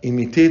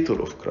 imitator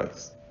of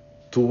Christ,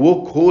 to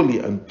walk holy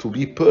and to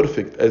be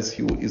perfect as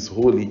He is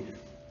holy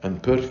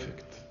and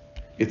perfect.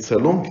 It's a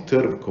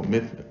long-term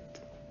commitment.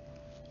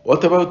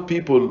 What about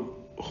people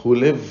who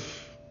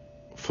live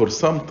for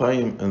some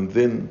time and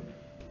then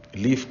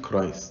leave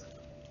Christ?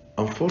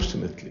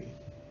 Unfortunately,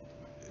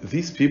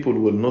 these people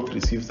will not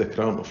receive the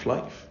crown of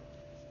life.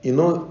 You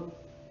know,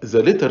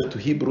 the letter to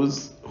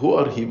Hebrews, who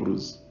are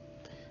Hebrews?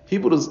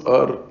 Hebrews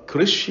are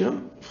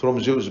Christian from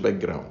Jewish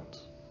background.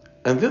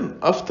 And then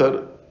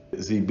after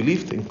they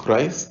believed in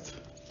Christ,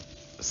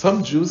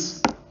 some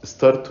Jews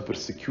start to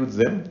persecute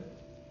them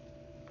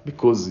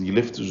because they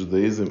left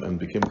Judaism and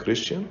became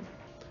Christian,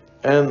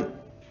 and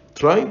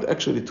tried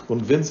actually to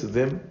convince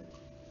them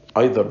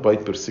either by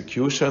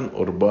persecution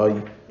or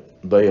by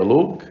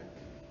dialogue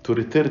to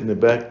return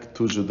back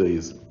to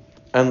Judaism.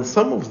 And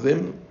some of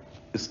them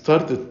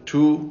started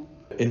to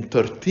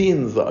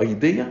entertain the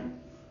idea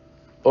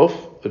of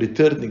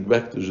returning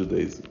back to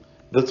Judaism.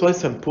 That's why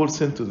St. Paul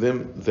sent to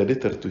them the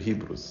letter to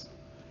Hebrews.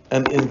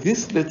 And in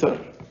this letter,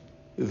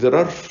 there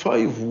are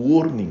 5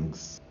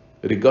 warnings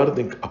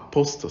regarding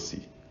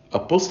apostasy.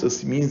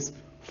 Apostasy means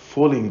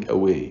falling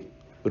away,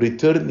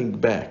 returning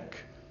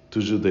back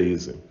to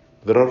Judaism.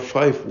 There are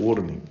 5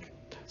 warnings.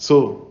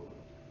 So,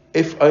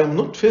 if I am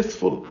not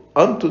faithful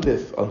unto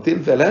death, until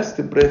the last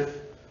breath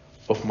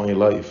of my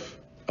life,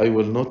 I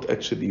will not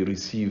actually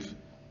receive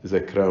the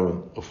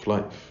crown of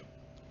life.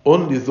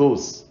 Only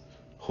those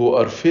who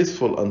are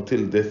faithful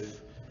until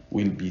death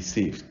will be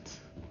saved.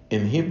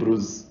 In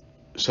Hebrews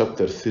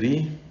chapter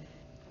 3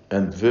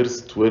 and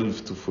verse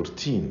 12 to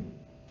 14,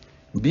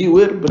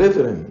 beware,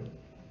 brethren,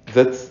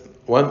 that's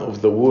one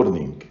of the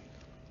warning.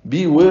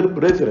 Beware,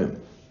 brethren,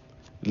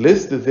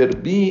 lest there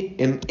be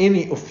in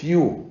any of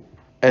you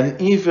an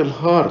evil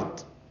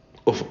heart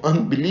of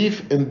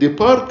unbelief in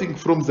departing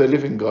from the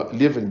living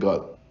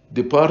God,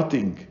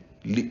 departing,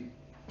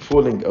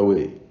 falling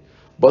away.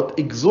 But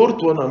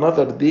exhort one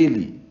another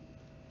daily,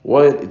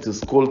 while it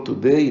is called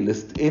today,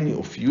 lest any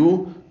of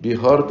you be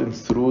hardened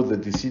through the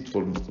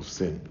deceitfulness of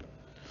sin.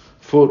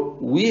 For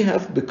we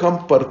have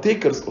become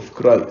partakers of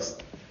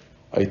Christ.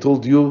 I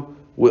told you,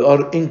 we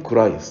are in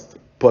Christ,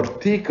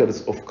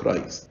 partakers of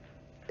Christ,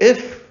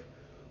 if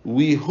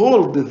we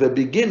hold the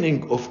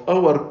beginning of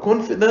our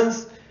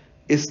confidence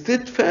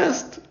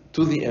steadfast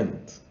to the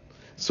end.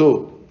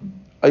 So,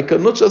 I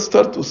cannot just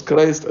start with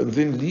Christ and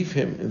then leave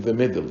him in the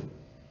middle.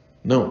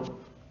 No.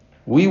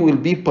 We will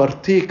be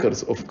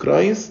partakers of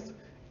Christ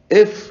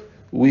if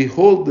we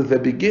hold the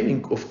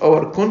beginning of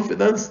our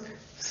confidence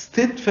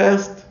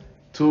steadfast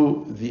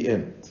to the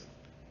end.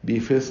 Be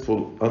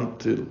faithful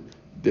until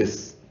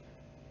death.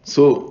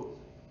 So,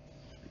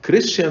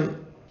 Christians,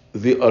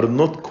 they are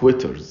not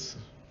quitters.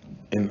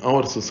 In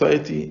our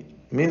society,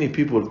 many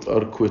people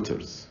are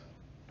quitters.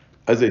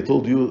 As I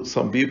told you,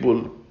 some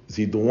people,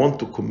 they don't want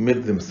to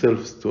commit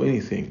themselves to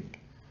anything.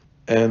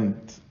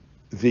 And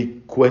they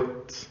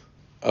quit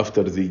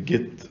after they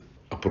get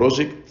a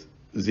project,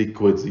 they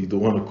quit. They don't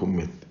want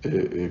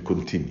to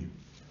continue.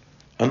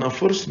 And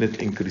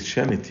unfortunately, in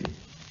Christianity,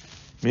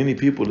 many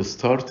people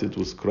started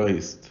with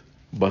Christ,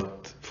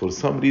 but for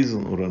some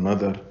reason or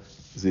another,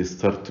 they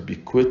start to be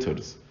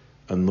quitters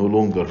and no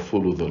longer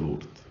follow the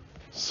Lord.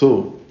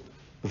 So,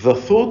 the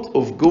thought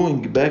of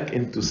going back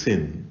into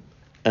sin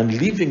and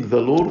leaving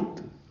the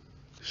Lord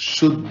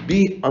should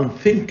be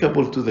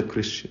unthinkable to the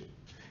Christian.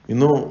 You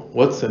know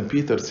what St.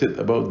 Peter said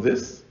about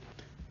this?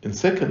 In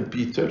 2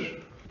 Peter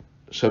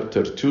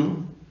chapter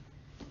 2,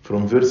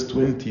 from verse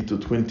 20 to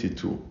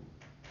 22,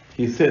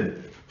 he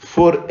said,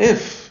 for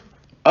if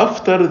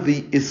after they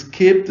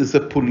escaped the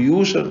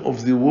pollution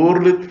of the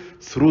world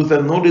through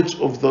the knowledge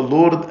of the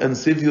Lord and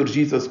Savior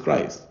Jesus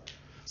Christ,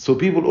 so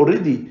people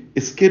already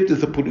escaped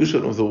the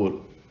pollution of the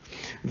world,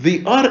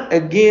 they are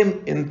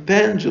again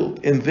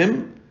entangled in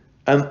them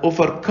and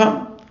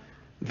overcome,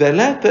 the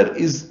latter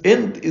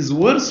end is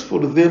worse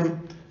for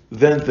them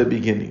than the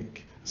beginning.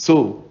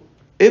 So,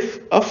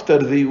 if after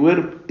they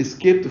were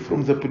escaped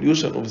from the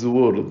pollution of the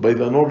world by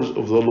the knowledge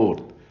of the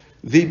Lord,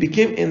 they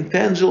became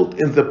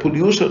entangled in the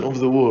pollution of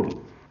the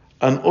world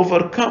and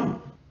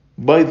overcome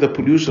by the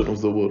pollution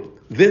of the world,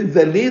 then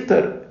the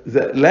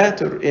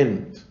latter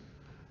end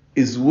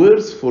is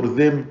worse for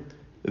them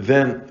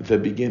than the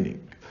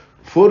beginning.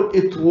 For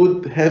it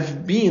would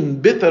have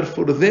been better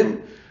for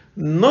them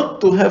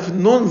not to have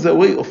known the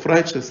way of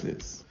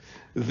righteousness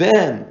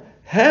than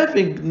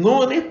having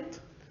known it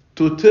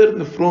to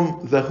turn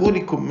from the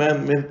holy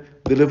commandment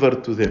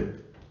delivered to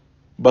them.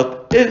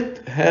 But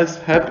it has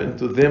happened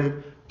to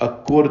them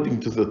according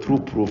to the true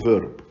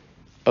proverb,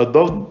 a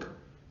dog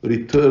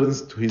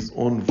returns to his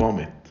own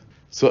vomit.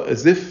 So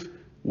as if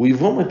we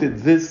vomited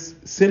this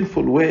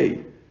sinful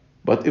way,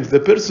 but if the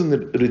person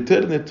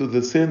returned to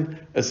the sin,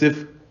 as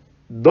if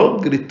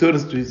dog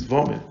returns to his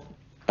vomit,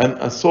 and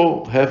a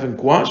soul having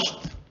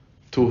washed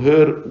to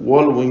her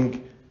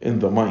wallowing in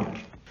the mire.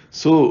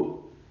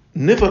 So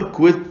never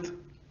quit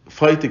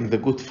fighting the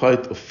good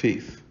fight of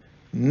faith.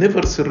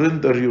 Never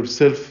surrender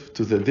yourself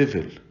to the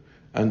devil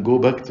and go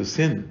back to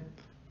sin.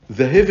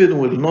 The heaven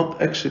will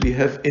not actually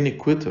have any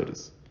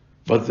quitters,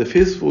 but the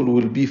faithful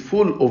will be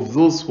full of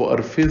those who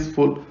are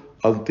faithful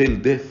until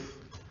death.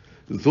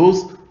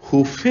 Those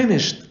who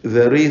finished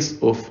the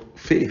race of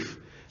faith.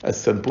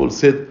 As St. Paul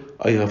said,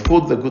 I have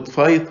fought the good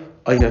fight,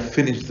 I have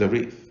finished the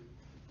race.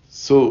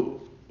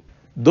 So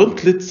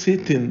don't let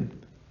Satan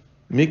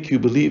make you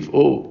believe,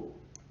 oh,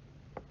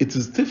 it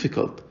is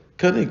difficult.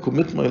 Can I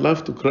commit my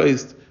life to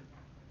Christ,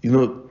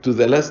 to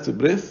the last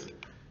breath?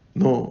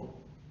 No.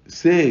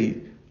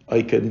 Say,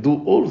 I can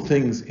do all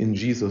things in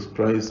Jesus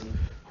Christ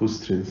who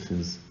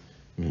strengthens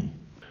me.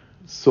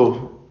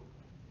 So,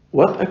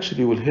 what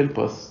actually will help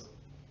us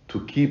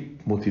to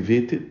keep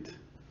motivated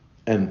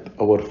and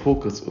our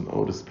focus on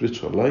our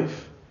spiritual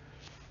life?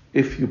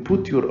 If you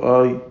put your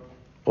eye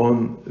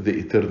on the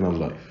eternal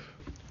life.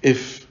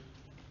 If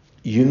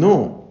you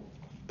know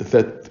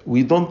that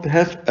we don't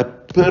have a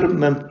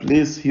permanent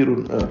place here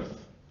on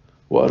earth,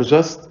 we are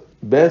just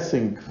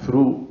passing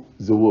through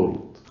the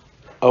world.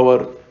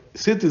 Our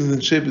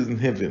citizenship is in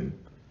heaven.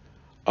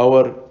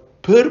 Our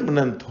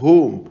permanent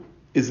home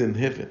is in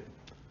heaven.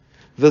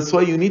 That's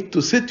why you need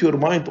to set your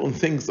mind on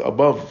things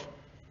above.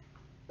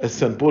 As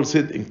St. Paul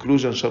said in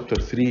Colossians chapter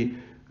 3,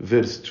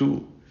 verse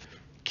 2,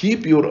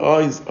 keep your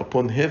eyes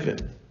upon heaven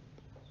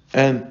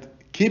and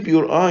keep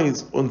your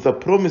eyes on the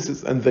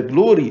promises and the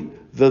glory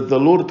that the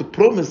Lord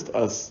promised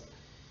us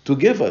to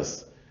give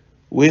us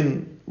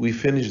when we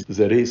finish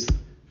the race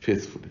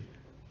faithfully.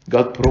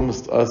 God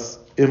promised us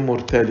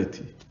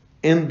immortality,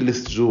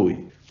 endless joy,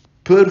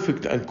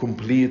 perfect and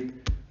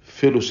complete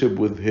fellowship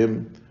with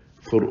Him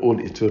for all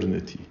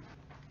eternity.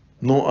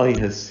 No eye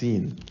has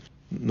seen,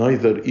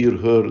 neither ear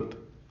heard,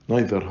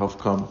 neither have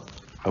come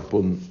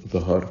upon the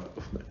heart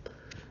of man.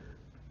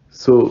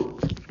 So,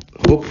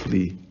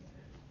 hopefully,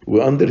 we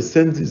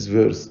understand this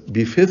verse.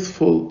 Be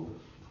faithful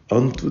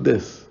unto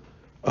death,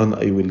 and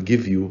I will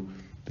give you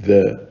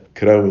the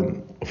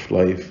crown of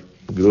life.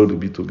 Glory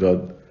be to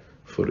God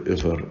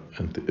forever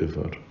and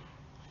ever.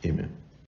 Amen.